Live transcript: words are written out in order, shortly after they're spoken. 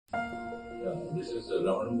This is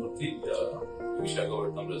Ramanamurthy,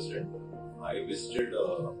 Vishakhapatnam resident. I visited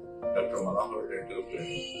Dr. Manohar Dental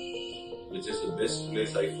Clinic, which is the best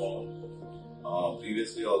place I found.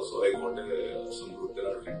 Previously also I got some root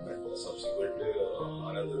canal treatment. Subsequently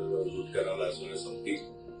another root canal as well as some teeth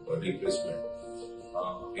replacement.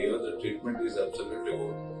 Here the treatment is absolutely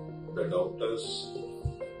good. The doctors,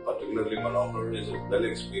 particularly Manohar, is a well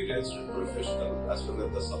experienced and professional, as well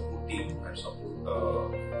as the support team and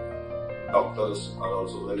support doctors are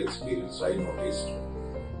also well experienced. I noticed.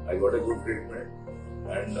 I got a good treatment,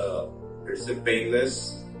 and it's a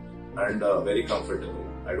painless and very comfortable.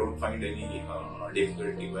 I don't find any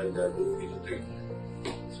difficulty while they are doing the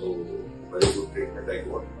treatment. So very good treatment I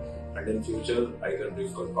got, and in future I can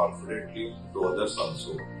refer confidently to others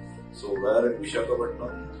also. So where in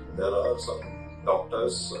Vishakhapatnam there are some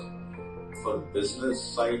doctors for business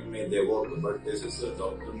side may they work, but this is a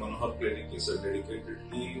Dr. Manohar clinic is a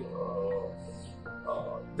dedicatedly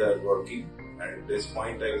they are working, and this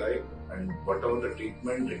point I like, and whatever the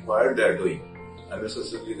treatment required they are doing.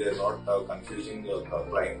 Unnecessarily they are not confusing the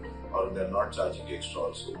client, or they are not charging extra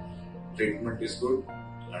also. Treatment is good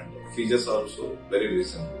and fees are also very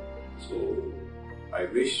reasonable. So I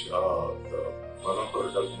wish the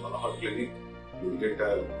Manohar clinic will get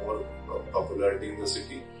more popularity in the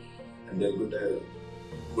city, and they'll get a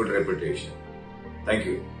good reputation. Thank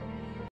you.